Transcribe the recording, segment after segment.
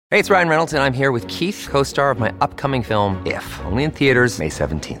Hey, it's Ryan Reynolds, and I'm here with Keith, co-star of my upcoming film, If, only in theaters May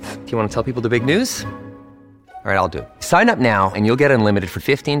 17th. Do you want to tell people the big news? All right, I'll do it. Sign up now and you'll get unlimited for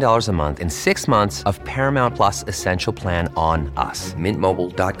 $15 a month and 6 months of Paramount Plus Essential Plan on us.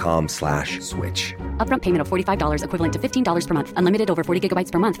 MintMobile.com/switch. Upfront payment of $45 equivalent to $15 per month. Unlimited over 40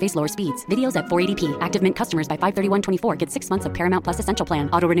 gigabytes per month. Face lower speeds. Videos at 480p. Active Mint customers by 531.24 get 6 months of Paramount Plus Essential Plan.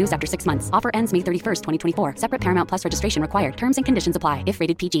 Auto renews after 6 months. Offer ends May 31st, 2024. Separate Paramount Plus registration required. Terms and conditions apply if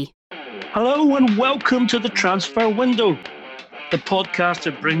rated PG. Hello and welcome to the Transfer Window, the podcast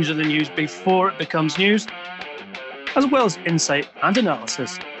that brings you the news before it becomes news, as well as insight and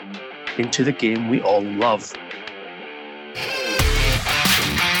analysis into the game we all love.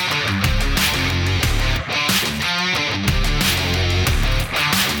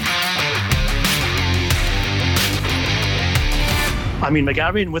 I'm Ian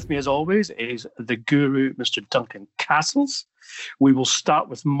McGarry, and with me as always is the guru, Mr. Duncan Castles. We will start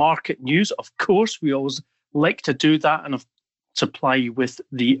with market news. Of course, we always like to do that and supply you with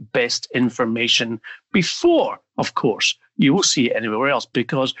the best information before, of course, you will see it anywhere else,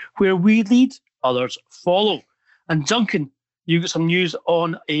 because where we lead, others follow. And Duncan, you got some news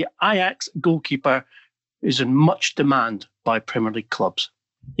on a Ajax goalkeeper who's in much demand by Premier League clubs.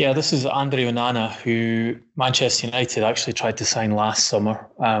 Yeah, this is Andre Onana, who Manchester United actually tried to sign last summer.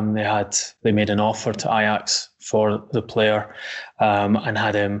 They made an offer to Ajax for the player and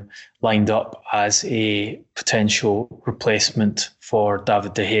had him lined up as a potential replacement for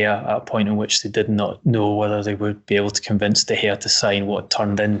David De Gea at a point in which they did not know whether they would be able to convince De Gea to sign what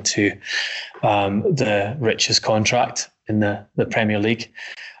turned into the richest contract in the Premier League.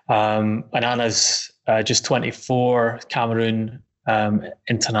 Onana's just 24, Cameroon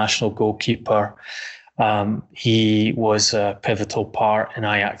international goalkeeper. He was a pivotal part in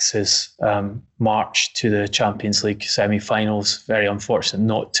Ajax's march to the Champions League semi-finals. Very unfortunate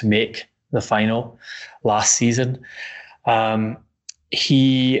not to make the final last season.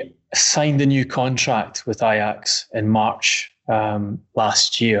 He signed a new contract with Ajax in March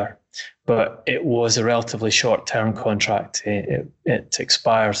last year, but it was a relatively short-term contract. It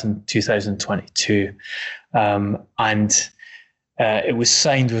expires in 2022, it was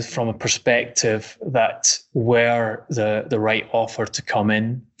signed from a perspective that were the right offer to come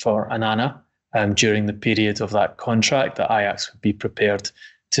in for Onana during the period of that contract, that Ajax would be prepared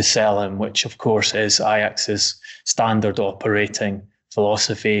to sell him, which of course is Ajax's standard operating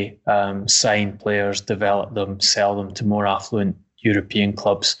philosophy. Sign players, develop them, sell them to more affluent European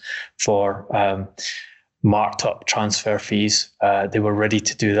clubs for marked up transfer fees. They were ready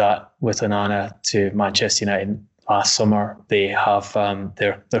to do that with Onana to Manchester United last summer. They have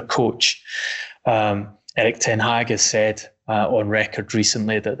their coach, Erik ten Hag, has said on record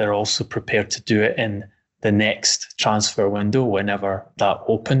recently that they're also prepared to do it in the next transfer window, whenever that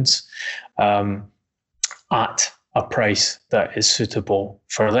opens, at a price that is suitable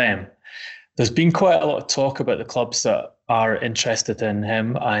for them. There's been quite a lot of talk about the clubs that are interested in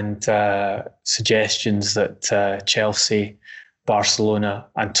him, and suggestions that Chelsea, Barcelona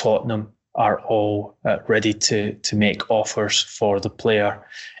and Tottenham are all ready to make offers for the player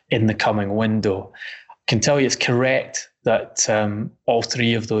in the coming window. I can tell you it's correct that all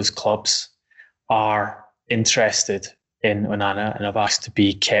three of those clubs are interested in Onana and have asked to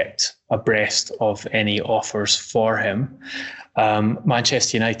be kept abreast of any offers for him.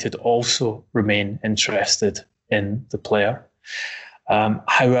 Manchester United also remain interested in the player.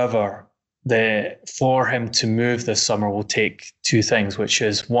 However, for him to move this summer will take two things, which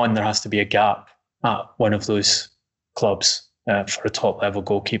is, one, there has to be a gap at one of those clubs for a top level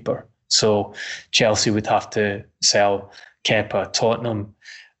goalkeeper. So Chelsea would have to sell Kepa. Tottenham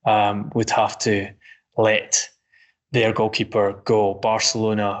would have to let their goalkeeper go.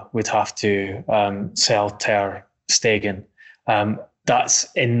 Barcelona would have to sell Ter Stegen. That's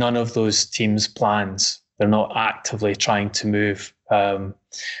in none of those teams' plans. They're not actively trying to move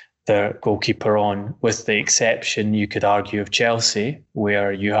their goalkeeper on, with the exception, you could argue, of Chelsea,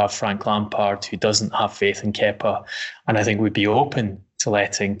 where you have Frank Lampard, who doesn't have faith in Kepa, and I think would be open to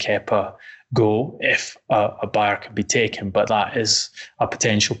letting Kepa go if a buyer could be taken. But that is a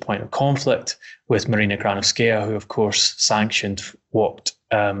potential point of conflict with Marina Granovskaya, who of course sanctioned what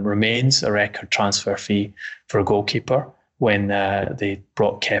remains a record transfer fee for a goalkeeper when they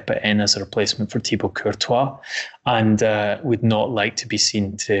brought Kepa in as a replacement for Thibaut Courtois, and would not like to be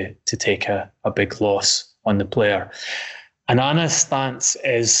seen to take a big loss on the player. Onana's stance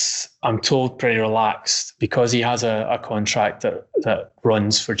is, I'm told, pretty relaxed because he has a contract that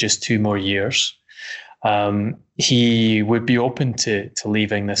runs for just 2 more years. He would be open to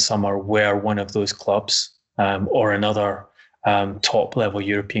leaving this summer where one of those clubs or another top-level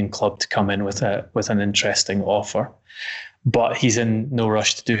European club to come in with an interesting offer. But he's in no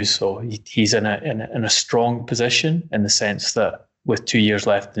rush to do so. He's in a strong position in the sense that with 2 years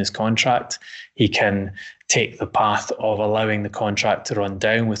left in his contract, he can take the path of allowing the contract to run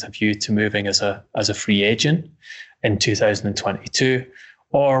down with a view to moving as a free agent in 2022,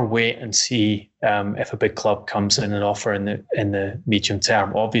 or wait and see if a big club comes in and offer in the medium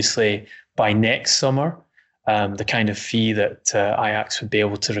term. Obviously, by next summer, the kind of fee that Ajax would be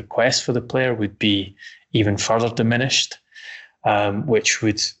able to request for the player would be even further diminished, which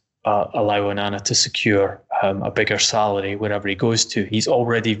would allow Onana to secure a bigger salary wherever he goes to. He's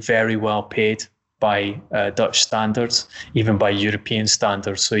already very well paid by Dutch standards, even by European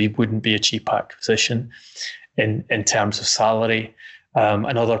standards, so he wouldn't be a cheap acquisition in terms of salary.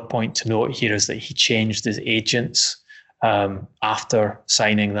 Another point to note here is that he changed his agents after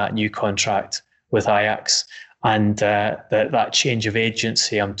signing that new contract with Ajax, and that change of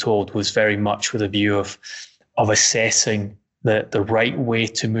agency, I'm told, was very much with a view of assessing the right way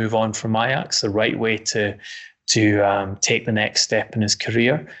to move on from Ajax, the right way to take the next step in his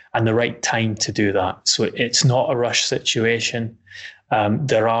career, and the right time to do that. So it's not a rush situation.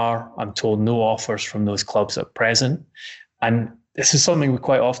 There are, I'm told, no offers from those clubs at present. And this is something we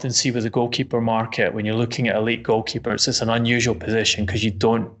quite often see with the goalkeeper market. When you're looking at elite goalkeepers, it's an unusual position because you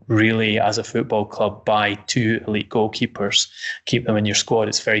don't really, as a football club, buy two elite goalkeepers, keep them in your squad.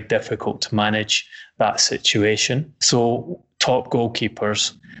 It's very difficult to manage that situation. So top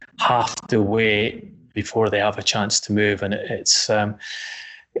goalkeepers have to wait before they have a chance to move. And it's a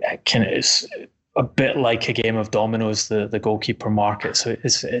bit like a game of dominoes, the goalkeeper market. So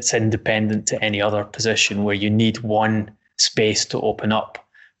it's independent to any other position where you need one space to open up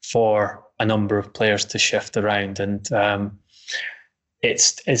for a number of players to shift around, and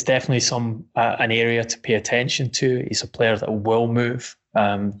it's definitely an area to pay attention to. He's a player that will move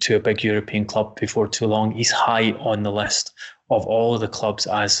to a big European club before too long. He's high on the list of all of the clubs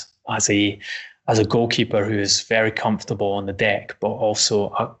as a goalkeeper who is very comfortable on the deck, but also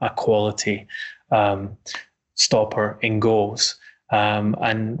a quality stopper in goals.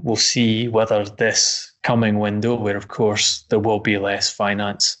 And we'll see whether this coming window, where of course there will be less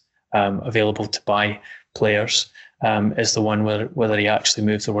finance available to buy players, is the one whether he actually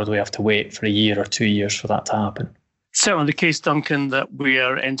moves, or whether we have to wait for a year or 2 years for that to happen. Certainly the case, Duncan, that we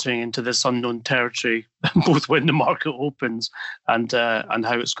are entering into this unknown territory, both when the market opens and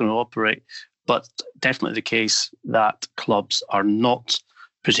how it's going to operate. But definitely the case that clubs are not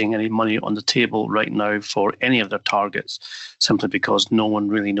putting any money on the table right now for any of their targets, simply because no one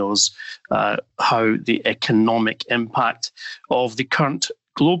really knows how the economic impact of the current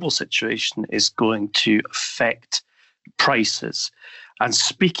global situation is going to affect prices. And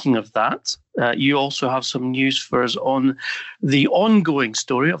speaking of that, you also have some news for us on the ongoing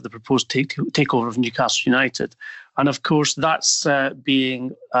story of the proposed takeover of Newcastle United. And of course, that's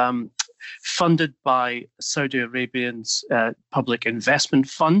being funded by Saudi Arabia's Public Investment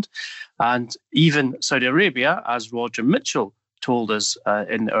Fund. And even Saudi Arabia, as Roger Mitchell told us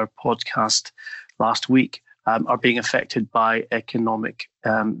in our podcast last week, are being affected by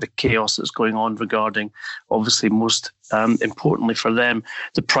the chaos that's going on regarding, obviously, most importantly for them,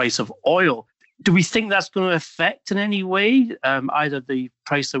 the price of oil. Do we think that's going to affect in any way either the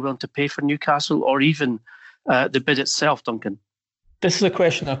price they're willing to pay for Newcastle or even the bid itself, Duncan? This is a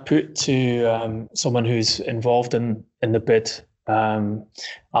question I put to someone who's involved in the bid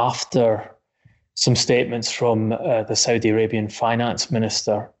after some statements from the Saudi Arabian finance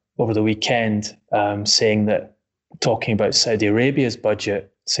minister over the weekend, talking about Saudi Arabia's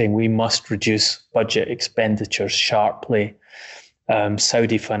budget, saying we must reduce budget expenditures sharply.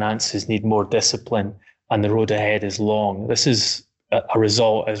 Saudi finances need more discipline and the road ahead is long. This is a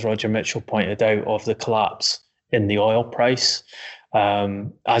result, as Roger Mitchell pointed out, of the collapse in the oil price.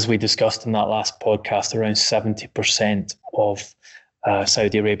 As we discussed in that last podcast, around 70% of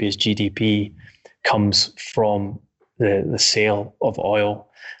Saudi Arabia's GDP comes from the sale of oil.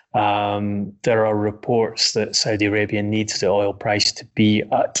 There are reports that Saudi Arabia needs the oil price to be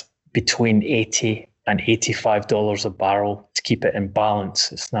at between $80 and $85 a barrel to keep it in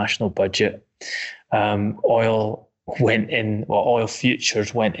balance, its national budget. Oil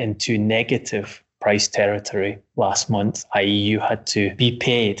futures went into negative price territory last month, i.e. you had to be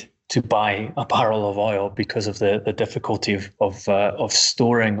paid to buy a barrel of oil because of the difficulty of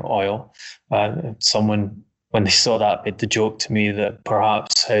storing oil. Someone when they saw that, made the joke to me that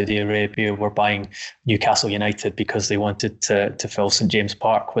perhaps Saudi Arabia were buying Newcastle United because they wanted to fill St James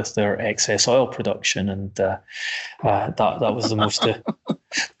Park with their excess oil production, and that was the most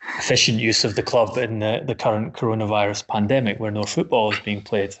efficient use of the club in the current coronavirus pandemic, where no football is being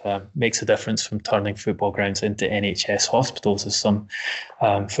played. Makes a difference from turning football grounds into NHS hospitals, as some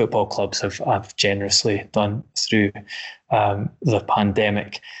football clubs have generously done through the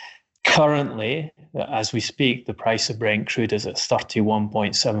pandemic. Currently, as we speak, the price of Brent crude is at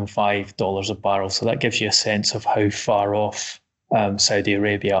 $31.75 a barrel. So that gives you a sense of how far off Saudi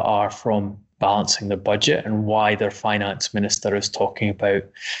Arabia are from balancing their budget, and why their finance minister is talking about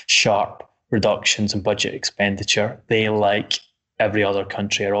sharp reductions in budget expenditure. They, like every other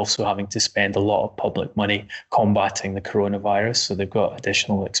country, are also having to spend a lot of public money combating the coronavirus. So they've got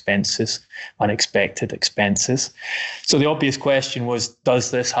additional expenses, unexpected expenses. So the obvious question was,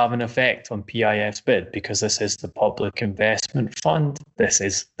 does this have an effect on PIF's bid? Because this is the Public Investment Fund. This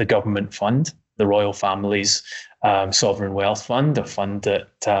is the government fund, the royal family's sovereign wealth fund, a fund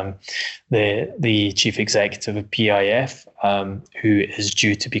that the chief executive of PIF, who is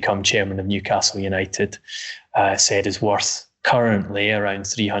due to become chairman of Newcastle United, said is worth currently around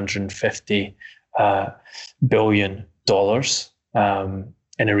 $350 billion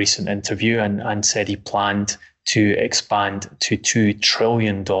in a recent interview, and said he planned to expand to $2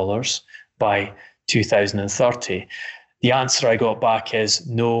 trillion by 2030. The answer I got back is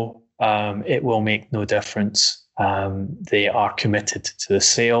no, it will make no difference. They are committed to the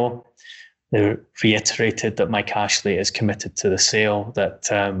sale. They reiterated that Mike Ashley is committed to the sale, that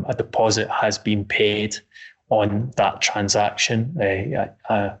a deposit has been paid on that transaction,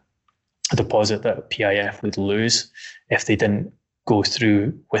 a deposit that PIF would lose if they didn't go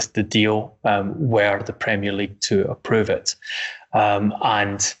through with the deal, were the Premier League to approve it.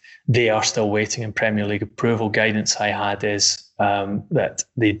 And they are still waiting in Premier League approval. Guidance I had is that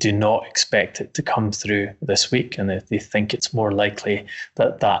they do not expect it to come through this week, and they think it's more likely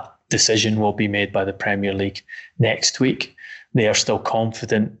that that decision will be made by the Premier League next week. They are still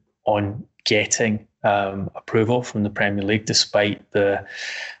confident on getting approval from the Premier League, despite the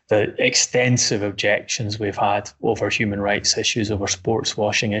extensive objections we've had over human rights issues, over sports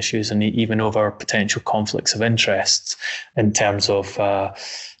washing issues, and even over potential conflicts of interests in terms of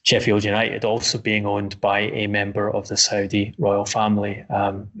Sheffield United also being owned by a member of the Saudi royal family,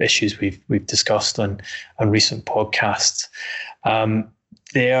 issues we've discussed on recent podcasts.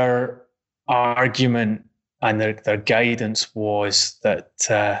 Their argument and their guidance was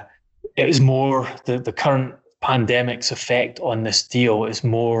that it was more the current pandemic's effect on this deal is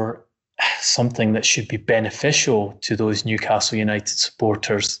more something that should be beneficial to those Newcastle United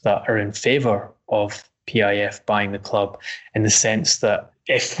supporters that are in favour of PIF buying the club, in the sense that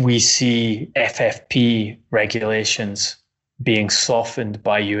if we see FFP regulations being softened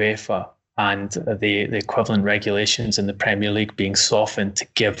by UEFA and the equivalent regulations in the Premier League being softened to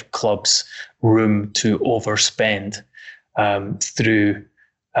give clubs room to overspend through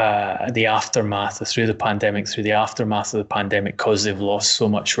the aftermath, through the aftermath of the pandemic, because they've lost so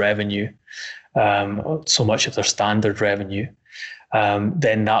much revenue, so much of their standard revenue,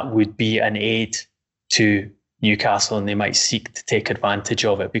 then that would be an aid to Newcastle, and they might seek to take advantage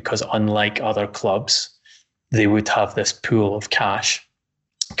of it, because unlike other clubs, they would have this pool of cash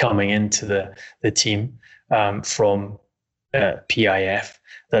coming into the team from PIF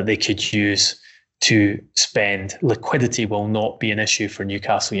that they could use to spend. Liquidity will not be an issue for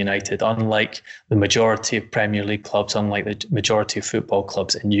Newcastle United, unlike the majority of Premier League clubs, unlike the majority of football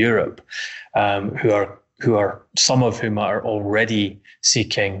clubs in Europe, who are some of whom are already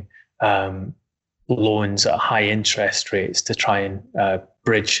seeking loans at high interest rates to try and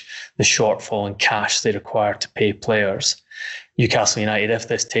bridge the shortfall in cash they require to pay players. Newcastle United, if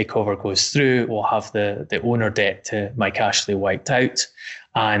this takeover goes through, will have the owner debt to Mike Ashley wiped out,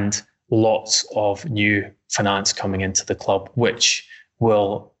 and lots of new finance coming into the club, which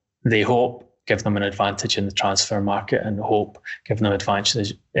will, they hope, give them an advantage in the transfer market, and hope give them an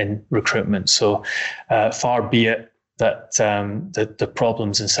advantage in recruitment. So far be it that the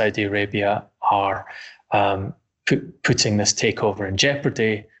problems in Saudi Arabia are putting this takeover in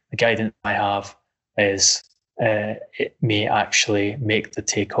jeopardy. The guidance I have is it may actually make the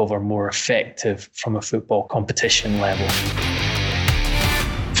takeover more effective from a football competition level.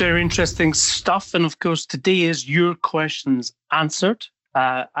 Very interesting stuff. And of course, today is your questions answered.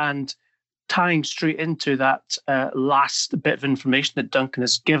 And tying straight into that last bit of information that Duncan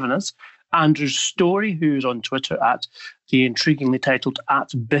has given us, Andrew Story, who's on Twitter at the intriguingly titled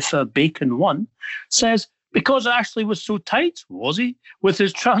 @BiffaBacon1, says, Because Ashley was so tight, was he? With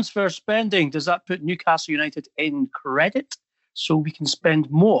his transfer spending, does that put Newcastle United in credit so we can spend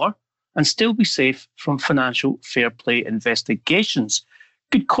more and still be safe from financial fair play investigations?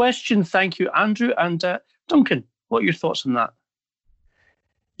 Good question. Thank you, Andrew. And Duncan, what are your thoughts on that?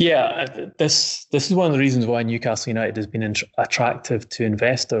 Yeah, this is one of the reasons why Newcastle United has been attractive to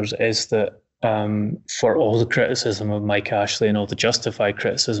investors, is that for all the criticism of Mike Ashley and all the justified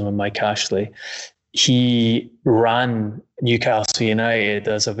criticism of Mike Ashley, he ran Newcastle United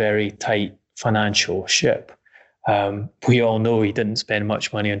as a very tight financial ship. We all know he didn't spend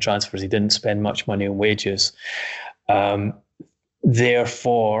much money on transfers. He didn't spend much money on wages.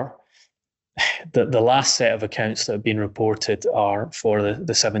 Therefore, the last set of accounts that have been reported are for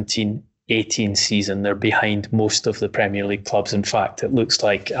the 17-18 season. They're behind most of the Premier League clubs. In fact, it looks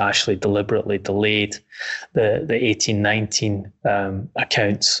like Ashley deliberately delayed the 18-19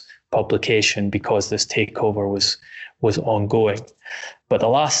 accounts publication because this takeover was ongoing. But the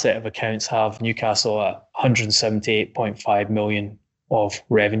last set of accounts have Newcastle at 178.5 million of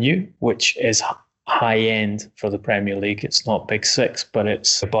revenue, which is high end for the Premier League. It's not Big Six, but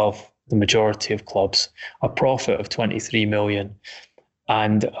it's above the majority of clubs. A profit of 23 million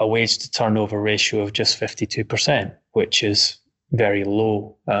and a wage to turnover ratio of just 52%, which is very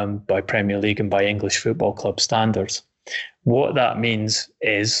low by Premier League and by English football club standards. What that means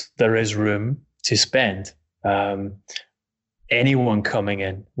is there is room to spend. Anyone coming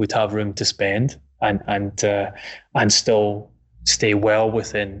in would have room to spend and still stay well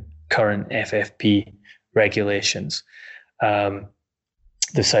within current FFP regulations.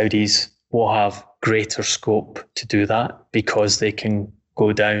 The Saudis will have greater scope to do that because they can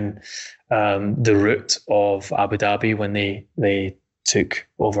go down the route of Abu Dhabi when they took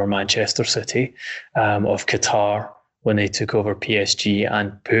over Manchester City, of Qatar when they took over PSG,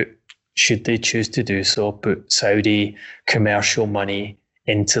 and put, should they choose to do so, put Saudi commercial money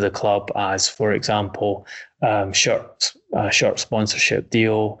into the club as, for example, shirt sponsorship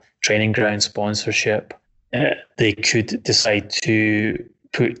deal, training ground sponsorship. They could decide to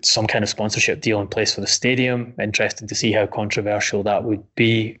put some kind of sponsorship deal in place for the stadium. Interesting to see how controversial that would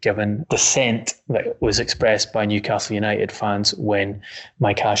be, given the dissent that was expressed by Newcastle United fans when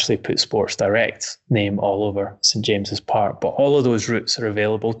Mike Ashley put Sports Direct's name all over St James's Park. But all of those routes are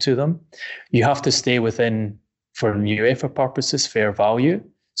available to them. You have to stay within, for UEFA purposes, fair value.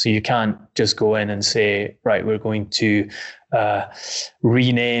 So you can't just go in and say, right, we're going to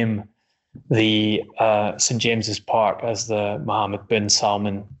rename the St James's Park as the Mohammed bin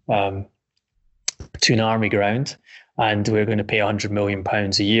Salman Platoon Army Ground, and we're going to pay £100 million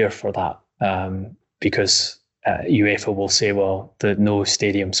a year for that, because UEFA will say, well, the no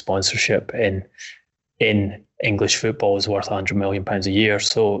stadium sponsorship in English football is worth £100 million a year,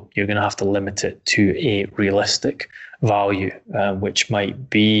 so you're going to have to limit it to a realistic value, which might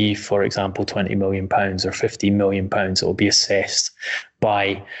be, for example, £20 million or £15 million. It will be assessed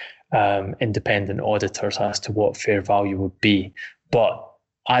by independent auditors as to what fair value would be. But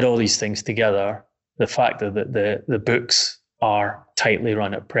add all these things together, the fact that the books are tightly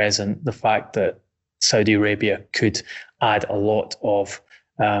run at present, the fact that Saudi Arabia could add a lot of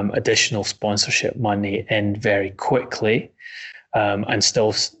additional sponsorship money in very quickly, and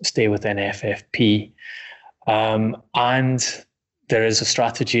still stay within FFP, and there is a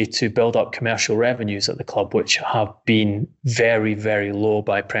strategy to build up commercial revenues at the club, which have been very, very low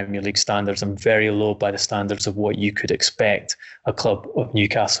by Premier League standards and very low by the standards of what you could expect a club of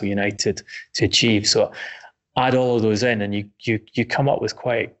Newcastle United to achieve. So add all of those in and you come up with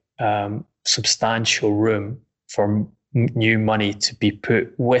quite substantial room for new money to be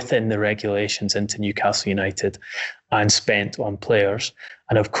put within the regulations into Newcastle United and spent on players.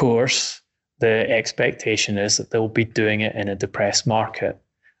 And of course, the expectation is that they'll be doing it in a depressed market,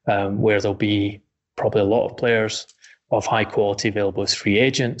 where there'll be probably a lot of players of high quality available as free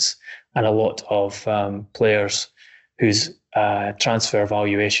agents, and a lot of players whose transfer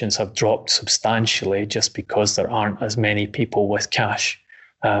valuations have dropped substantially just because there aren't as many people with cash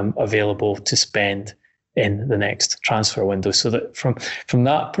available to spend in the next transfer window. So that from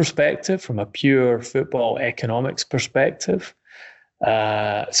that perspective, from a pure football economics perspective,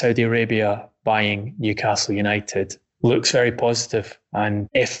 Saudi Arabia buying Newcastle United looks very positive. And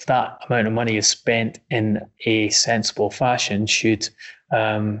if that amount of money is spent in a sensible fashion, should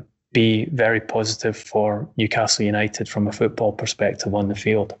be very positive for Newcastle United from a football perspective on the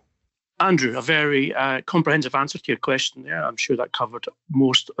field. Andrew, a very comprehensive answer to your question there. I'm sure that covered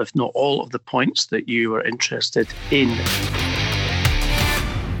most, if not all, of the points that you were interested in.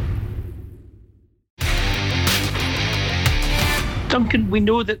 Duncan, we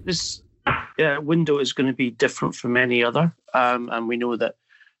know that this window is going to be different from any other. And we know that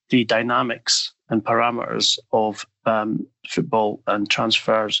the dynamics and parameters of football and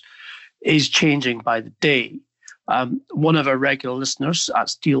transfers is changing by the day. One of our regular listeners at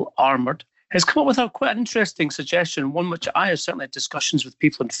Steel Armoured has come up with quite an interesting suggestion, one which I have certainly had discussions with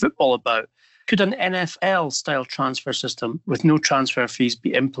people in football about. Could an NFL-style transfer system with no transfer fees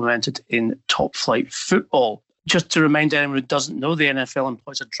be implemented in top-flight football? Just to remind anyone who doesn't know, the NFL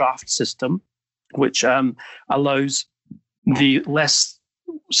employs a draft system which allows the less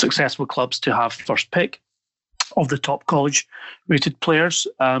successful clubs to have first pick of the top college-rated players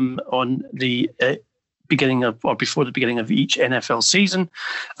on the beginning of or before the beginning of each NFL season.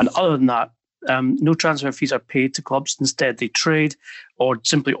 And other than that, no transfer fees are paid to clubs. Instead, they trade or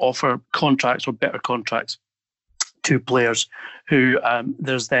simply offer contracts or better contracts to players who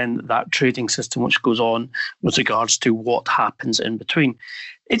there's then that trading system which goes on with regards to what happens in between.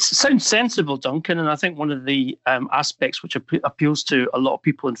 It sounds sensible, Duncan, and I think one of the aspects which appeals to a lot of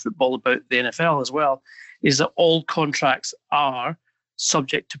people in football about the NFL as well is that all contracts are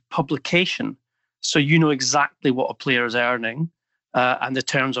subject to publication. So you know exactly what a player is earning and the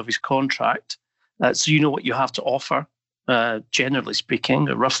terms of his contract. So you know what you have to offer, generally speaking,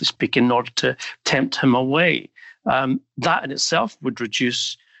 or roughly speaking, in order to tempt him away. That in itself would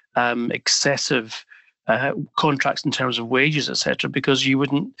reduce excessive contracts in terms of wages, etc., because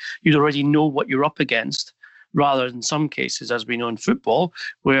you'd already know what you're up against, rather than some cases, as we know in football,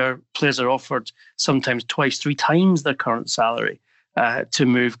 where players are offered sometimes twice, three times their current salary to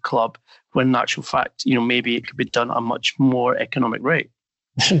move club, when in actual fact, maybe it could be done at a much more economic rate.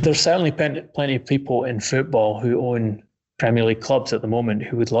 There's certainly plenty of people in football who own Premier League clubs at the moment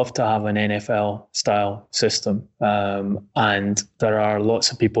who would love to have an NFL-style system. And there are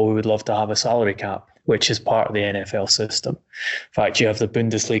lots of people who would love to have a salary cap, which is part of the NFL system. In fact, you have the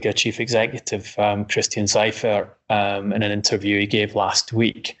Bundesliga chief executive, Christian Seifert, in an interview he gave last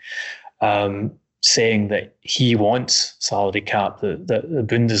week, saying that he wants salary cap, that the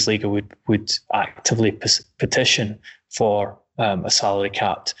Bundesliga would actively petition for a salary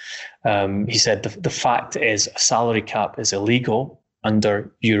cap. He said the fact is a salary cap is illegal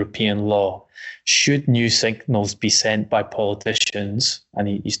under European law. Should new signals be sent by politicians, and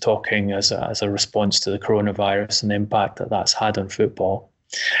he's talking as a response to the coronavirus and the impact that that's had on football,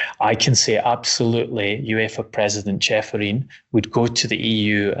 I can say absolutely UEFA President Ceferin would go to the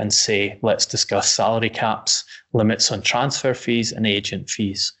EU and say, let's discuss salary caps, limits on transfer fees and agent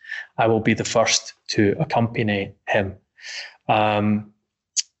fees. I will be the first to accompany him.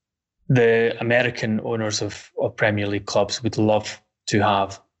 The American owners of Premier League clubs would love to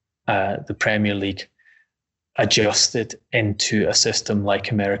have the Premier League adjusted into a system like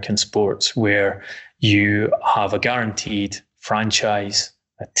American sports, where you have a guaranteed franchise,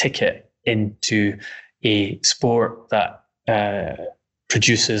 a ticket into a sport that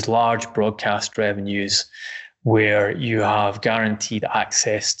produces large broadcast revenues, where you have guaranteed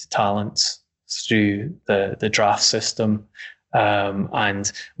access to talents through the draft system,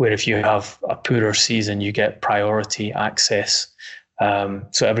 and where if you have a poorer season, you get priority access.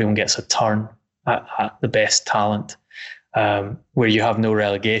 So everyone gets a turn at the best talent, where you have no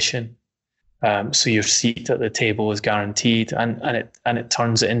relegation. So your seat at the table is guaranteed, and it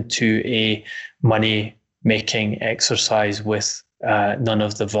turns it into a money-making exercise with none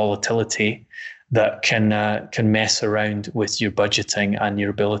of the volatility that can mess around with your budgeting and your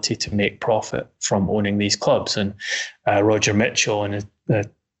ability to make profit from owning these clubs. And Roger Mitchell, in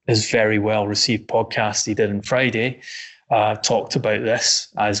his very well-received podcast he did on Friday, talked about this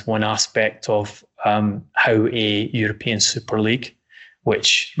as one aspect of how a European Super League,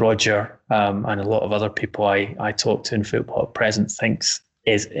 which Roger and a lot of other people I talk to in football at present thinks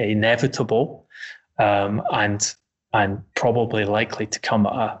is inevitable and probably likely to come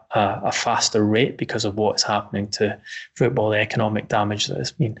at a faster rate because of what's happening to football, the economic damage that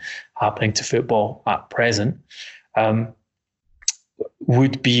has been happening to football at present,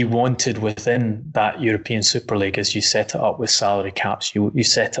 would be wanted within that European Super League as you set it up with salary caps. You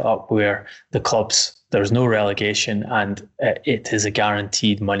set it up where the clubs, there's no relegation, and it is a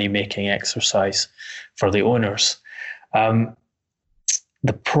guaranteed money-making exercise for the owners. One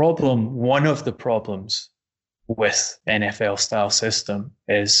of the problems with NFL-style system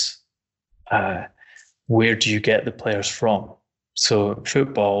is where do you get the players from? So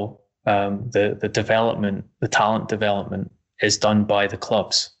football, the development, the talent development is done by the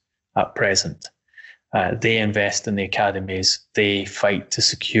clubs at present. They invest in the academies. They fight to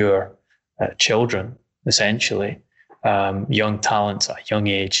secure children, essentially, young talents at a young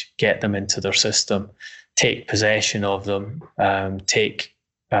age, get them into their system, take possession of them, take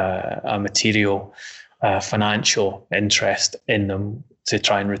a material financial interest in them to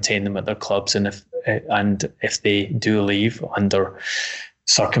try and retain them at their clubs. And if they do leave under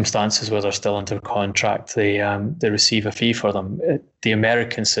circumstances where they're still under contract, they receive a fee for them. The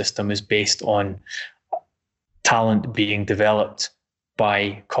American system is based on talent being developed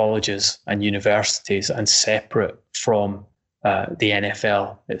by colleges and universities and separate from the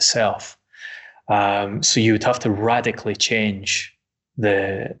NFL itself. So you would have to radically change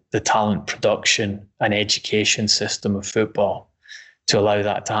the talent production and education system of football to allow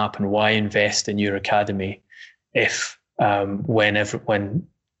that to happen. Why invest in your academy if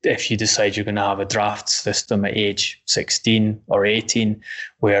if you decide you're going to have a draft system at age 16 or 18,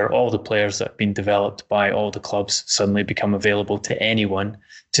 where all the players that have been developed by all the clubs suddenly become available to anyone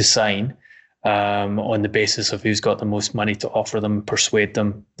to sign on the basis of who's got the most money to offer them, persuade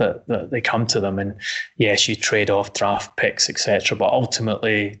them that they come to them. And yes, you trade off draft picks, etc. But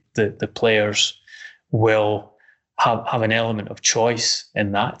ultimately, the players will have an element of choice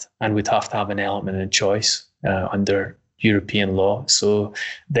in that, and would have to have an element of choice under European law. So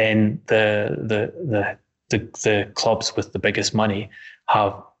then the clubs with the biggest money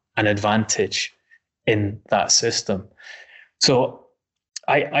have an advantage in that system. So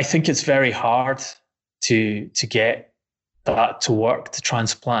I think it's very hard to get that to work, to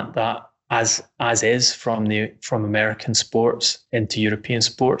transplant that as is from American sports into European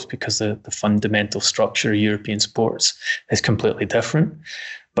sports, because the fundamental structure of European sports is completely different.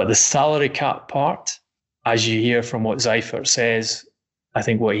 But the salary cap part, as you hear from what Seifert says, I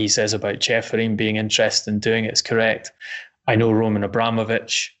think what he says about Ceferin being interested in doing it is correct. I know Roman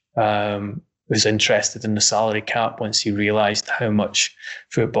Abramovich was interested in the salary cap once he realised how much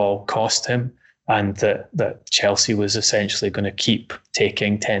football cost him, and that Chelsea was essentially going to keep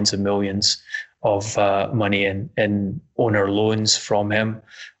taking tens of millions of money in owner loans from him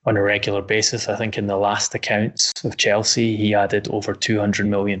on a regular basis. I think in the last accounts of Chelsea, he added over £200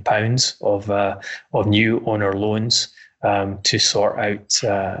 million of new owner loans to sort out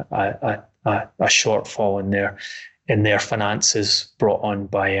a shortfall in their finances brought on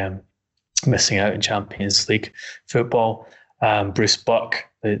by missing out in Champions League football. Bruce Buck,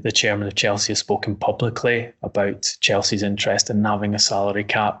 the chairman of Chelsea, has spoken publicly about Chelsea's interest in having a salary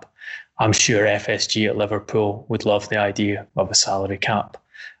cap. I'm sure FSG at Liverpool would love the idea of a salary cap.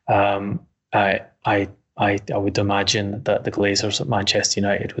 I would imagine that the Glazers at Manchester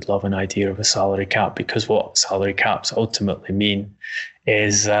United would love an idea of a salary cap, because what salary caps ultimately mean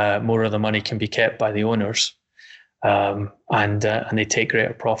is more of the money can be kept by the owners, and they take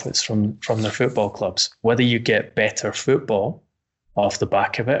greater profits from their football clubs. Whether you get better football off the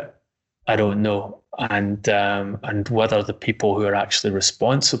back of it, I don't know, and whether the people who are actually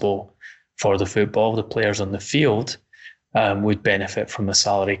responsible for the football, the players on the field, would benefit from a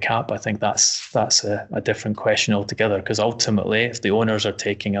salary cap. I think that's a different question altogether, because ultimately, if the owners are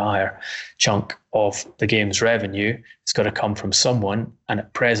taking a higher chunk of the game's revenue, it's got to come from someone, and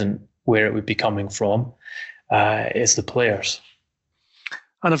at present, where it would be coming from is the players.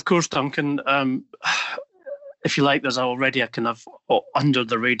 And of course, Duncan, if you like, there's already a kind of under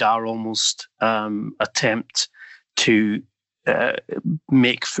the radar almost attempt to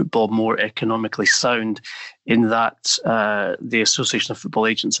make football more economically sound, in that the Association of Football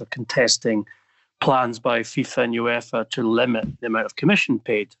Agents are contesting plans by FIFA and UEFA to limit the amount of commission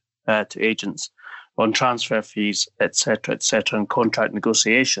paid to agents on transfer fees, etc., and contract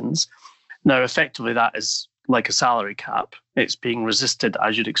negotiations. Now, effectively, that is like a salary cap. It's being resisted,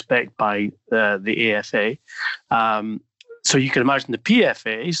 as you'd expect, by the AFA. So you can imagine the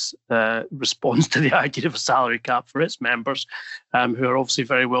PFA's response to the idea of a salary cap for its members, who are obviously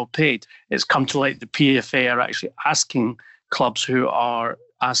very well paid. It's come to light the PFA are actually asking clubs who are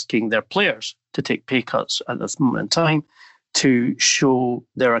asking their players to take pay cuts at this moment in time to show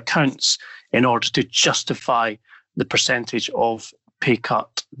their accounts in order to justify the percentage of pay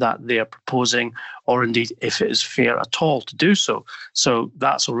cut that they are proposing, or indeed if it is fair at all to do so. So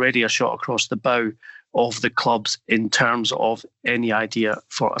that's already a shot across the bow of the clubs in terms of any idea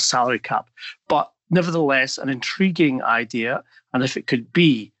for a salary cap. But nevertheless, an intriguing idea. And if it could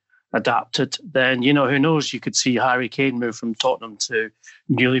be adapted, then, who knows, you could see Harry Kane move from Tottenham to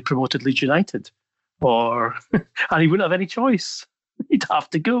newly promoted Leeds United. And he wouldn't have any choice. He'd have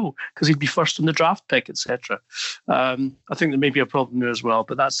to go because he'd be first on the draft pick, etc. I think there may be a problem there as well,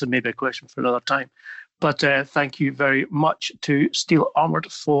 but that's maybe a question for another time. But thank you very much to Steel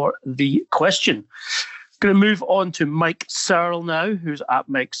Armoured for the question. Going to move on to Mike Searle now, who's at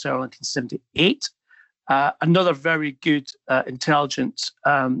Mike Searle 1978. Another very good, intelligent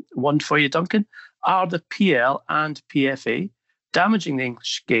one for you, Duncan. Are the PL and PFA damaging the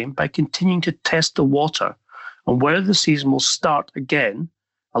English game by continuing to test the water on whether the season will start again,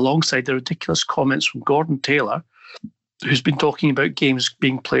 alongside the ridiculous comments from Gordon Taylor, who's been talking about games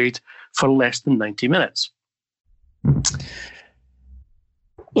being played for less than 90 minutes.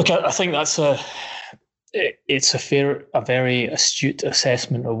 Look, I think that's a very astute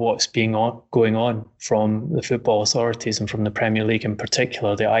assessment of what's going on from the football authorities and from the Premier League in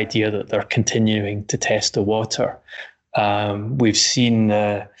particular. The idea that they're continuing to test the water. We've seen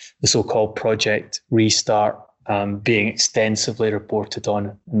the so-called Project Restart being extensively reported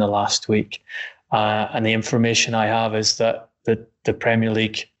on in the last week, and the information I have is that the Premier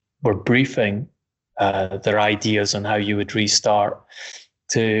League were briefing their ideas on how you would restart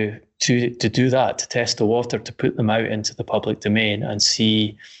to do that, to test the water, to put them out into the public domain and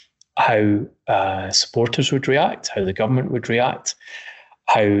see how supporters would react, how the government would react,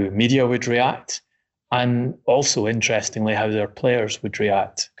 how media would react, and also, interestingly, how their players would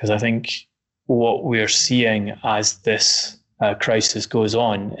react. Because I think what we're seeing as this crisis goes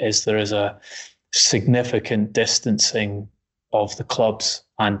on is there is a significant distancing of the clubs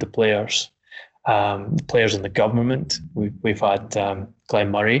and the players. Players and the government. We've had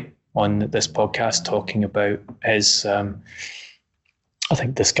Glenn Murray on this podcast talking about his, I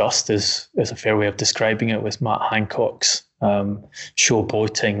think, disgust is a fair way of describing it, with Matt Hancock's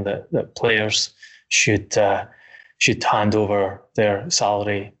showboating that players should hand over their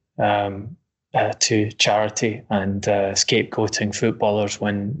salary to charity, and scapegoating footballers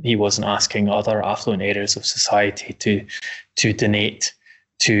when he wasn't asking other affluent areas of society to donate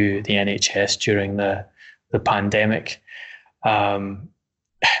to the NHS during the pandemic.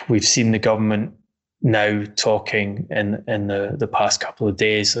 We've seen the government now talking in the past couple of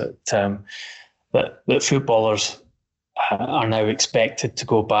days that footballers are now expected to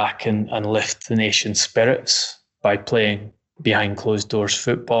go back and lift the nation's spirits by playing behind closed doors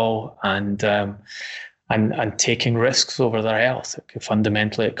football and taking risks over their health.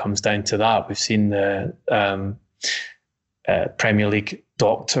 Fundamentally, it comes down to that. We've seen the Premier League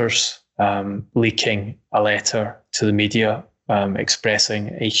doctors leaking a letter to the media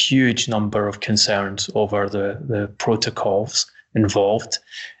expressing a huge number of concerns over the protocols involved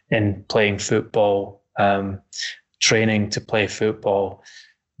in playing football, training to play football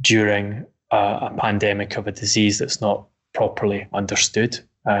during a pandemic of a disease that's not properly understood,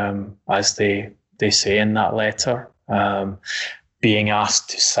 as they say in that letter, being asked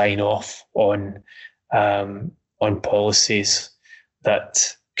to sign off on policies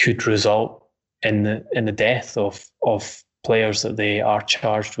that could result in the death of players that they are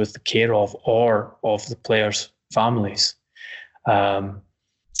charged with the care of, or of the players' families. I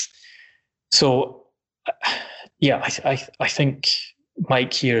think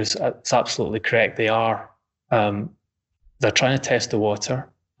Mike here is absolutely correct. They're trying to test the water,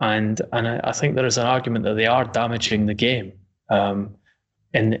 and I think there is an argument that they are damaging the game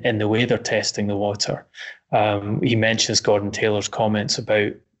in the way they're testing the water. He mentions Gordon Taylor's comments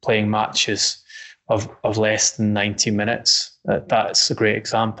about playing matches of less than 90 minutes. That's a great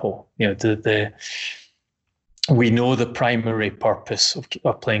example. We know the primary purpose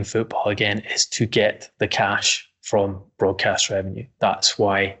of playing football again is to get the cash from broadcast revenue. That's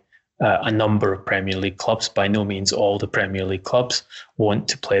why a number of Premier League clubs, by no means all the Premier League clubs, want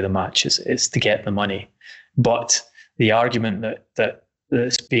to play the matches. It's to get the money. But the argument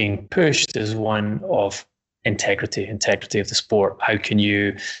that's being pushed is one of integrity of the sport. How can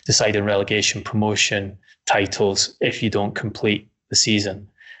you decide on relegation, promotion, titles if you don't complete the season?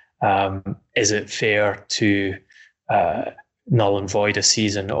 Is it fair to null and void a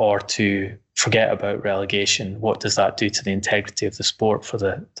season, or to forget about relegation? What does that do to the integrity of the sport for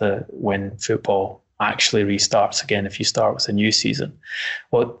the when football actually restarts again, if you start with a new season?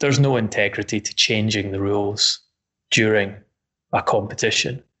 Well, there's no integrity to changing the rules during a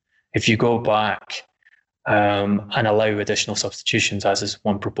competition. If you go back and allow additional substitutions, as is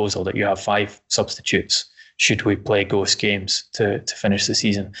one proposal, that you have 5 substitutes should we play ghost games to finish the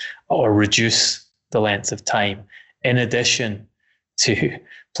season, or reduce the length of time, in addition to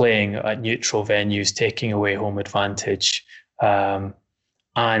playing at neutral venues, taking away home advantage, and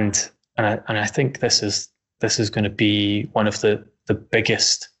I think this is going to be one of the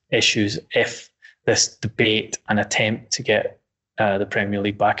biggest issues if this debate and attempt to get the Premier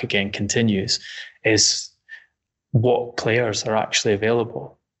League back again continues, is what players are actually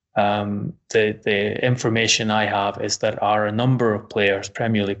available. The information I have is there are a number of players,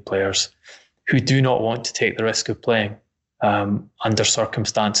 Premier League players, who do not want to take the risk of playing under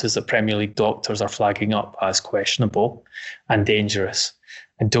circumstances that Premier League doctors are flagging up as questionable and dangerous,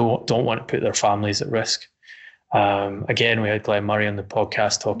 and don't want to put their families at risk. Again, we had Glenn Murray on the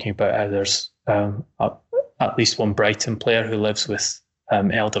podcast talking about how there's at least one Brighton player who lives with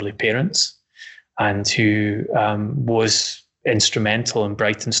elderly parents and who was instrumental in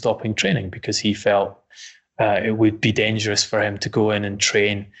Brighton stopping training because he felt it would be dangerous for him to go in and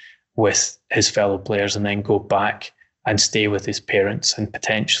train with his fellow players and then go back and stay with his parents and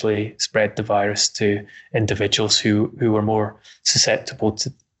potentially spread the virus to individuals who were more susceptible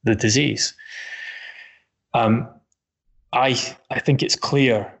to the disease. I think it's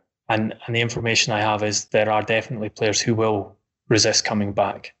clear, and the information I have is there are definitely players who will resist coming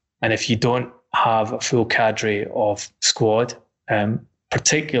back. And if you don't have a full cadre of squad,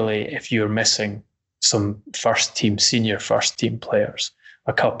 particularly if you're missing some senior first team players,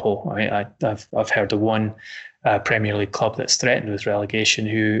 a couple. I've heard of one Premier League club that's threatened with relegation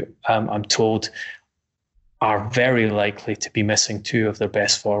who I'm told are very likely to be missing two of their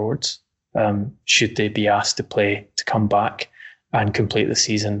best forwards should they be asked to come back and complete the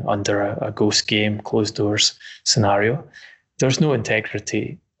season under a ghost game, closed doors scenario. There's no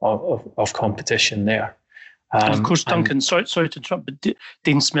integrity of competition there. And of course, Duncan, sorry to interrupt, but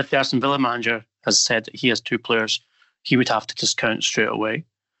Dean Smith, the Aston Villa manager, has said that he has two players he would have to discount straight away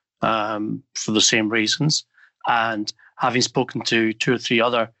for the same reasons. And having spoken to two or three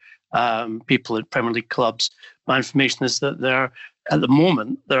other people at Premier League clubs, my information is that at the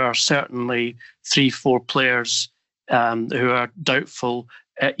moment, there are certainly 3-4 players who are doubtful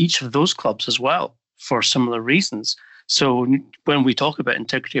at each of those clubs as well for similar reasons. So when we talk about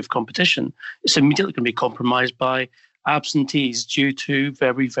integrity of competition, it's immediately going to be compromised by absentees due to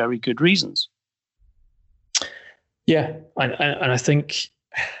very, very good reasons. Yeah, and I think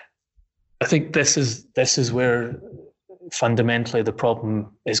this is where fundamentally the problem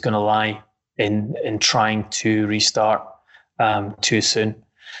is going to lie in trying to restart too soon.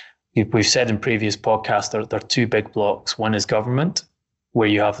 We've said in previous podcasts there are two big blocks. One is government, where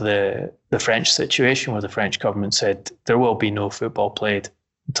you have the French situation, where the French government said there will be no football played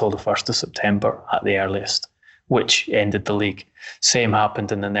until the 1st of September at the earliest, which ended the league. Same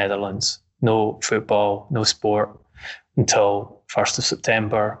happened in the Netherlands. No football, no sport until 1st of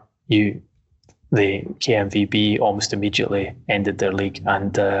September. The KNVB almost immediately ended their league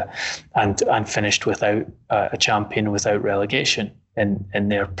and finished without a champion, without relegation. In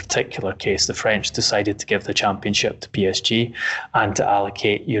their particular case, the French decided to give the championship to PSG and to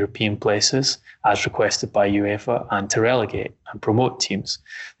allocate European places as requested by UEFA and to relegate and promote teams.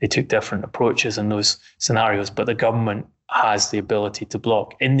 They took different approaches in those scenarios, but the government has the ability to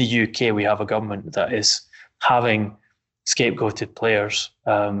block. In the UK, we have a government that is having scapegoated players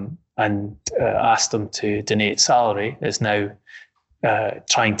and asked them to donate salary, is now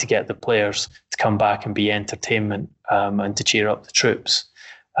trying to get the players to come back and be entertainment and to cheer up the troops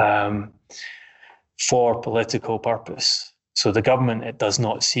for political purpose. So the government, it does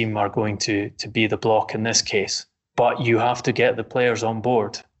not seem, are going to be the block in this case. But you have to get the players on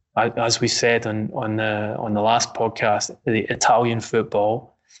board. As we said on the last podcast, the Italian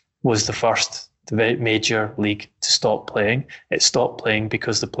football was the first major league to stop playing. It stopped playing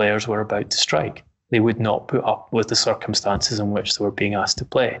because the players were about to strike. They would not put up with the circumstances in which they were being asked to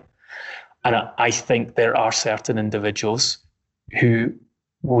play. And I think there are certain individuals who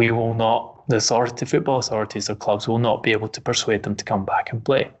we will not, football authorities or clubs will not be able to persuade them to come back and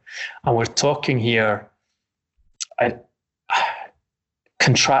play. And we're talking here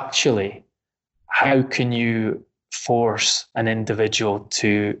contractually, how can you force an individual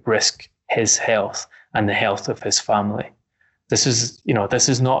to risk his health and the health of his family? This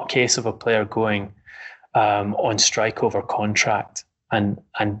is not a case of a player going on strike over contract and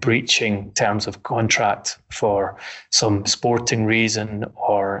breaching terms of contract for some sporting reason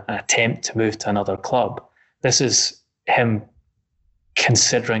or an attempt to move to another club. This is him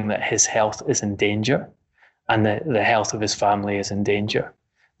considering that his health is in danger and that the health of his family is in danger.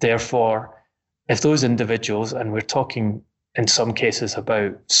 Therefore, if those individuals, and we're talking in some cases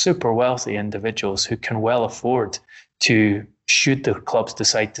about super wealthy individuals who can well afford to, should the clubs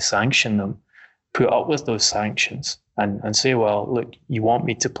decide to sanction them, put up with those sanctions and say, well, look, you want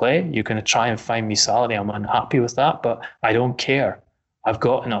me to play? You're going to try and find me salary. I'm unhappy with that, but I don't care. I've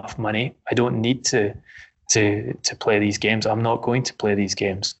got enough money. I don't need to play these games. I'm not going to play these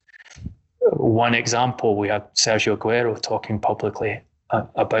games. One example, we had Sergio Aguero talking publicly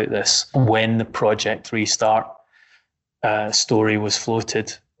about this when the Project Restart story was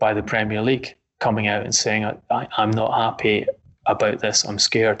floated by the Premier League, coming out and saying, I'm not happy about this. I'm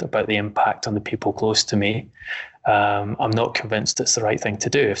scared about the impact on the people close to me. I'm not convinced it's the right thing to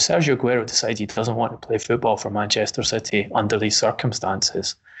do. If Sergio Aguero decides he doesn't want to play football for Manchester City under these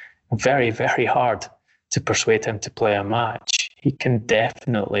circumstances, very, very hard to persuade him to play a match, he can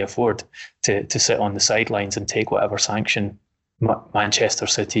definitely afford to sit on the sidelines and take whatever sanction Manchester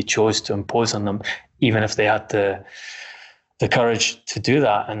City chose to impose on them, even if they had the courage to do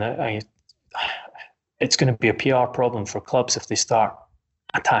that. And it's going to be a PR problem for clubs if they start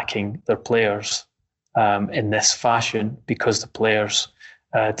attacking their players in this fashion, because the players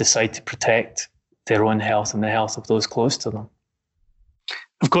decide to protect their own health and the health of those close to them.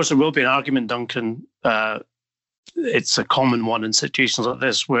 Of course, there will be an argument, Duncan. It's a common one in situations like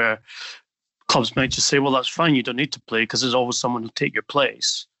this where clubs might just say, well, that's fine, you don't need to play because there's always someone who'll take your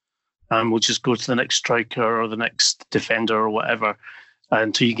place. We'll just go to the next striker or the next defender or whatever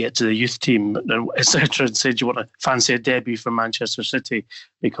until you get to the youth team, etc. And say, do you want to fancy a debut for Manchester City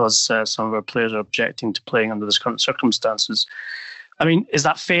because some of our players are objecting to playing under this current circumstances? I mean, is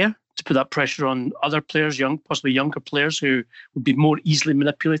that fair to put that pressure on other players, possibly younger players who would be more easily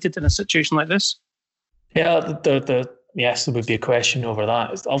manipulated in a situation like this? Yeah, yes, there would be a question over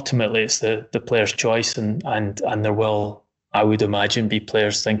that. Ultimately, it's the player's choice, and there will, I would imagine, be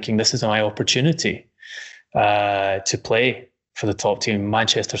players thinking this is my opportunity to play for the top team.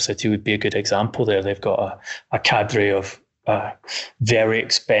 Manchester City would be a good example there. They've got a cadre of very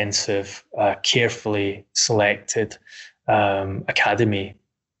expensive, carefully selected academy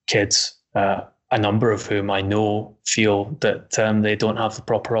kids, a number of whom I know feel that they don't have the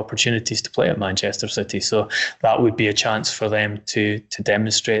proper opportunities to play at Manchester City. So that would be a chance for them to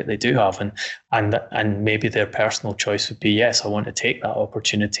demonstrate they do have, and maybe their personal choice would be, yes, I want to take that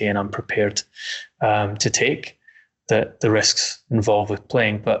opportunity and I'm prepared to take the risks involved with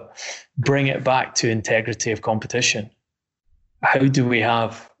playing. But bring it back to integrity of competition. How do we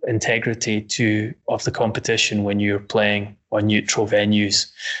have integrity of the competition when you're playing on neutral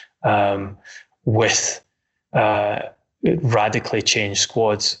venues with radically changed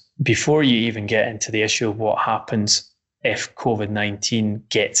squads before you even get into the issue of what happens if COVID-19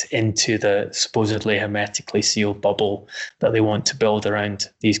 gets into the supposedly hermetically sealed bubble that they want to build around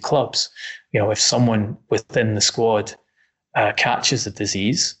these clubs? If someone within the squad catches the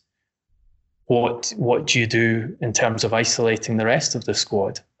disease, what do you do in terms of isolating the rest of the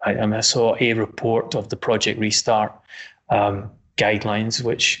squad? I saw a report of the Project Restart guidelines,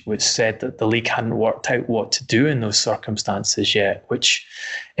 which said that the league hadn't worked out what to do in those circumstances yet, which,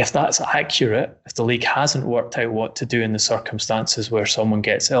 if that's accurate, if the league hasn't worked out what to do in the circumstances where someone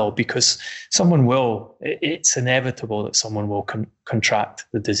gets ill, because it's inevitable that someone will contract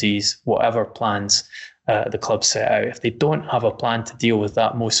the disease, whatever plans the club set out. If they don't have a plan to deal with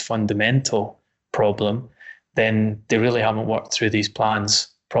that most fundamental problem, then they really haven't worked through these plans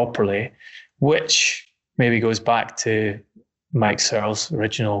properly, which maybe goes back to Mike Searle's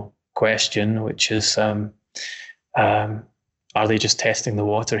original question, which is, are they just testing the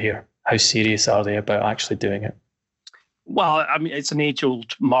water here? How serious are they about actually doing it? Well, I mean, it's an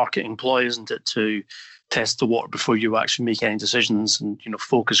age-old marketing ploy, isn't it, to test the water before you actually make any decisions. And,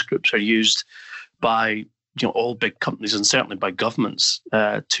 focus groups are used by, all big companies and certainly by governments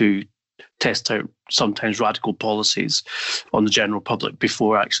to test out sometimes radical policies on the general public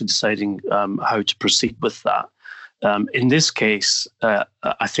before actually deciding how to proceed with that. In this case,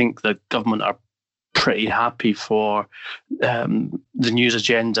 I think the government are pretty happy for the news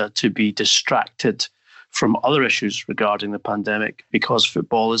agenda to be distracted from other issues regarding the pandemic, because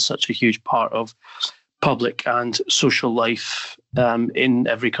football is such a huge part of public and social life in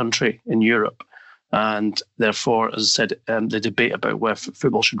every country in Europe. And therefore, as I said, the debate about whether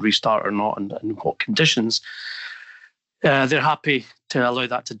football should restart or not and what conditions, they're happy to allow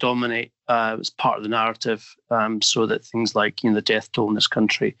that to dominate as part of the narrative, so that things like the death toll in this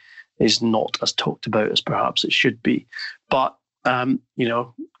country is not as talked about as perhaps it should be. But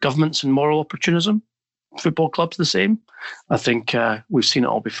governments and moral opportunism, football clubs the same. I think we've seen it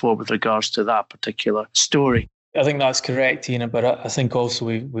all before with regards to that particular story. I think that's correct, Tina, but I think also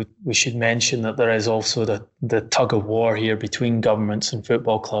we should mention that there is also the tug of war here between governments and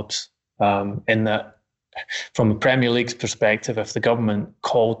football clubs, in that, from the Premier League's perspective, if the government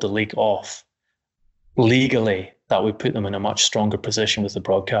called the league off legally, that would put them in a much stronger position with the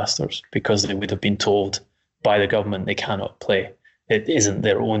broadcasters, because they would have been told by the government they cannot play. It isn't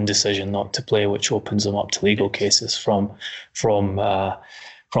their own decision not to play, which opens them up to legal cases from the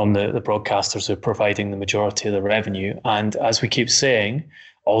broadcasters who are providing the majority of the revenue. And as we keep saying,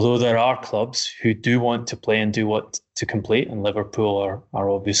 although there are clubs who do want to play and do want to complete, and Liverpool are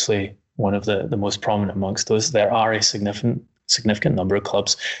obviously one of the most prominent amongst those, there are a significant number of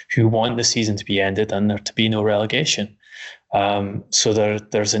clubs who want the season to be ended and there to be no relegation. So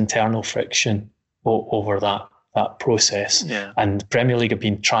there's internal friction over that that process. Yeah. And the Premier League have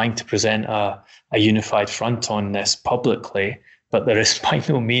been trying to present a unified front on this publicly, but there is by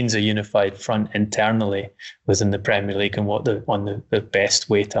no means a unified front internally within the Premier League on the best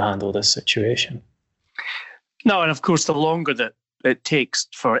way to handle this situation. No, and of course, the longer that it takes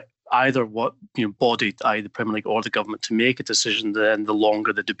for either body, either the Premier League or the government, to make a decision, then the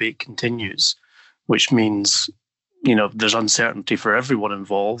longer the debate continues, which means there's uncertainty for everyone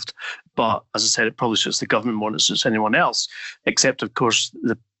involved. But as I said, it probably suits the government more than it suits anyone else, except, of course,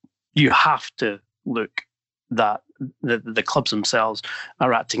 you have to look that the clubs themselves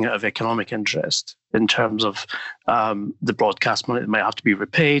are acting out of economic interest in terms of the broadcast money that might have to be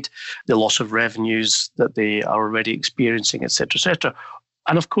repaid, the loss of revenues that they are already experiencing, etc., etc.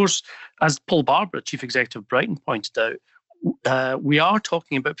 And of course, as Paul Barber, Chief Executive of Brighton, pointed out, we are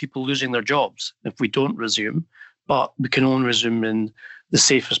talking about people losing their jobs if we don't resume, but we can only resume in the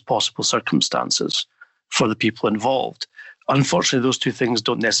safest possible circumstances for the people involved. Unfortunately, those two things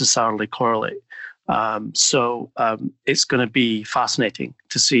don't necessarily correlate. So it's going to be fascinating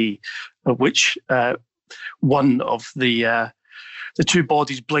to see which one of the two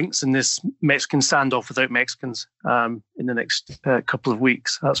bodies blinks in this Mexican standoff without Mexicans in the next couple of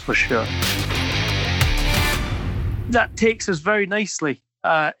weeks, that's for sure. That takes us very nicely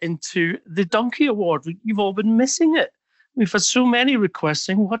into the Donkey Award. You've all been missing it. We've had so many requests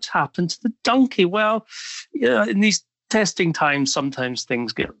saying, what's happened to the donkey? Well, in these testing times, sometimes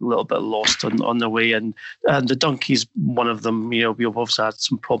things get a little bit lost on the way, and the donkey's one of them. We've also had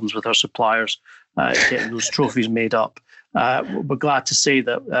some problems with our suppliers getting those trophies made up. We're glad to say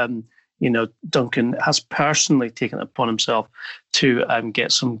that Duncan has personally taken it upon himself to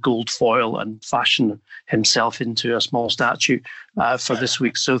get some gold foil and fashion himself into a small statue for this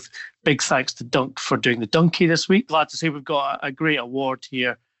week. So big thanks to Dunk for doing the donkey this week. Glad to say we've got a great award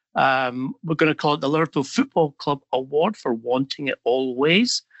here. We're going to call it the Liverpool Football Club Award for wanting it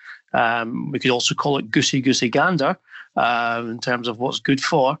always. We could also call it Goosey Goosey Gander in terms of what's good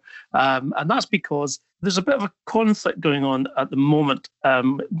for. And that's because there's a bit of a conflict going on at the moment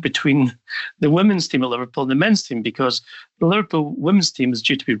between the women's team at Liverpool and the men's team, because the Liverpool women's team is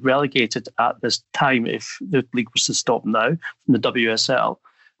due to be relegated at this time if the league was to stop now from the WSL,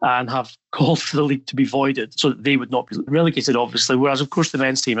 and have called for the league to be voided so that they would not be relegated, obviously. Whereas, of course, the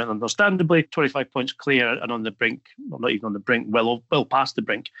men's team, understandably, 25 points clear and on the brink, well, not even on the brink, well past the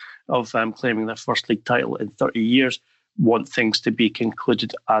brink of claiming their first league title in 30 years, want things to be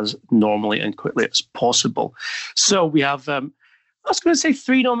concluded as normally and quickly as possible. So we have, I was going to say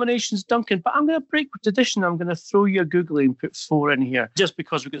 3 nominations, Duncan, but I'm going to break with tradition. I'm going to throw you a googly and put 4 in here, just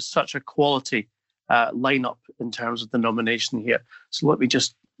because we've got such a quality lineup in terms of the nomination here. So let me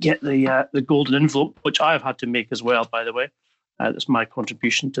just get the golden envelope, which I have had to make as well, by the way. That's my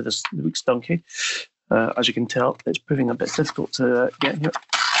contribution to this week's donkey. As you can tell, it's proving a bit difficult to get here.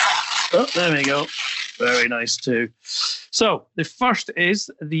 Oh, there we go. Very nice too. So the first is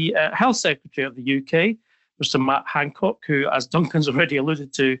the Health Secretary of the UK, Mr. Matt Hancock, who, as Duncan's already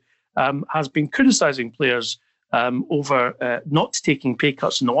alluded to, has been criticising players over not taking pay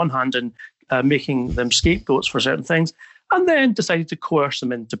cuts on the one hand and making them scapegoats for certain things, and then decided to coerce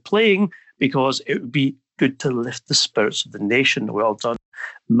them into playing because it would be good to lift the spirits of the nation. Well done,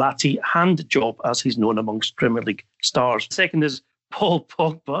 Matty Handjob, as he's known amongst Premier League stars. Second is Paul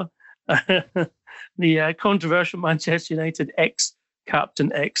Pogba, the controversial Manchester United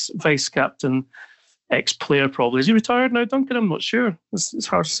ex-captain, ex-vice-captain, ex-player probably. Is he retired now, Duncan? I'm not sure. It's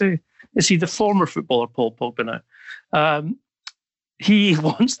hard to say. Is he the former footballer Paul Pogba now? He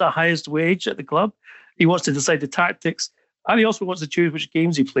wants the highest wage at the club. He wants to decide the tactics. And he also wants to choose which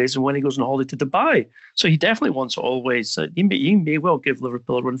games he plays and when he goes on holiday to Dubai. So he definitely wants it always. He may well give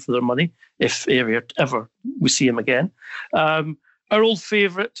Liverpool a run for their money if ever we see him again. Our old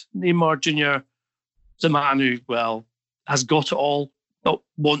favourite, Neymar Jr., the man who, well, has got it all, but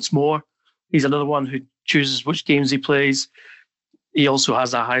wants more. He's another one who chooses which games he plays. He also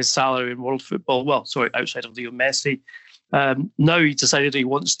has the highest salary in world football. Well, sorry, outside of Leo Messi. Now he decided he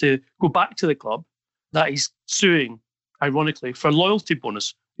wants to go back to the club that he's suing, ironically, for a loyalty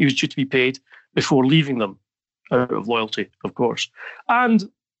bonus he was due to be paid before leaving them, out of loyalty, of course. And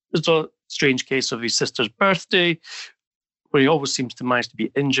there's a strange case of his sister's birthday, where he always seems to manage to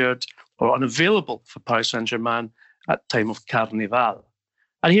be injured or unavailable for Paris Saint-Germain at time of Carnival.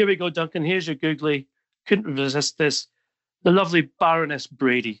 And here we go, Duncan. Here's your googly. Couldn't resist this. The lovely Baroness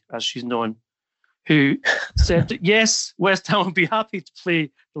Brady, as she's known, who said that, yes, West Ham would be happy to play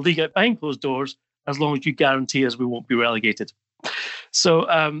the league out behind closed doors as long as you guarantee us we won't be relegated.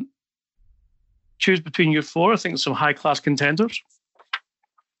 So choose between your 4. I think some high-class contenders.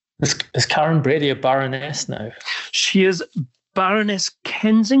 Is Karen Brady a baroness now? She is Baroness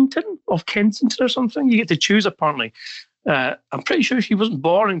Kensington of Kensington or something. You get to choose, apparently. I'm pretty sure she wasn't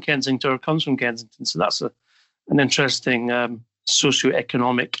born in Kensington or comes from Kensington, so that's an interesting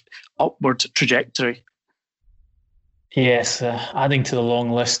socio-economic upward trajectory. Yes, adding to the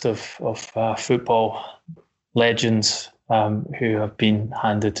long list of football legends who have been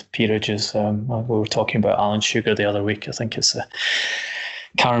handed peerages. We were talking about Alan Sugar the other week. I think it's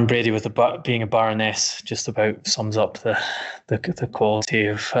Karen Brady with being a baroness just about sums up the quality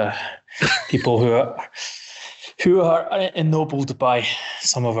of people who are ennobled by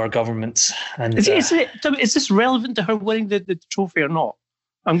some of our governments. And is this relevant to her winning the trophy or not?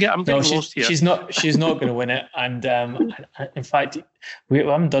 I'm getting lost here. She's not going to win it. And in fact, we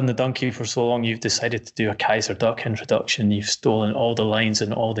haven't done the donkey for so long. You've decided to do a Kaiser Duck introduction. You've stolen all the lines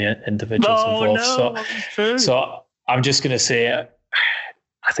and all the individuals involved. So I'm just going to say,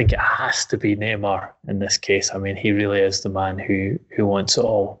 I think it has to be Neymar in this case. I mean, he really is the man who wants it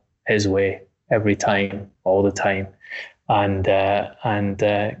all his way every time, all the time, and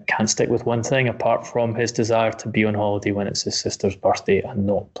can't stick with one thing apart from his desire to be on holiday when it's his sister's birthday and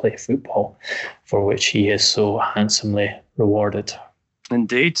not play football, for which he is so handsomely rewarded.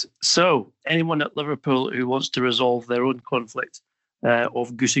 Indeed. So anyone at Liverpool who wants to resolve their own conflict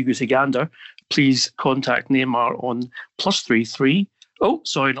of goosey gander, please contact Neymar on +33. Oh,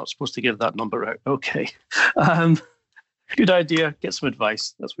 sorry, not supposed to give that number out. Okay. Good idea. Get some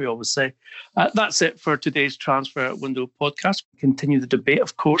advice. That's what we always say. That's it for today's Transfer Window podcast. We continue the debate,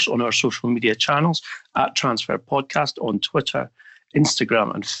 of course, on our social media channels at Transfer Podcast on Twitter,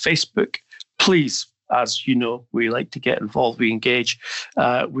 Instagram, and Facebook. Please, as you know, we like to get involved. We engage.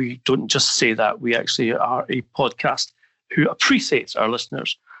 We don't just say that. We actually are a podcast who appreciates our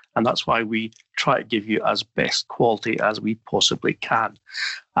listeners. And that's why we try to give you as best quality as we possibly can.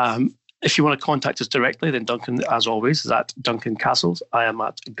 If you want to contact us directly, then Duncan, as always, is at Duncan Castles. I am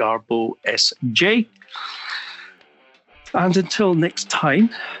at Garbo SJ. And until next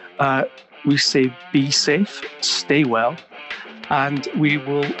time, we say be safe, stay well, and we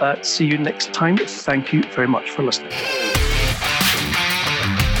will see you next time. Thank you very much for listening.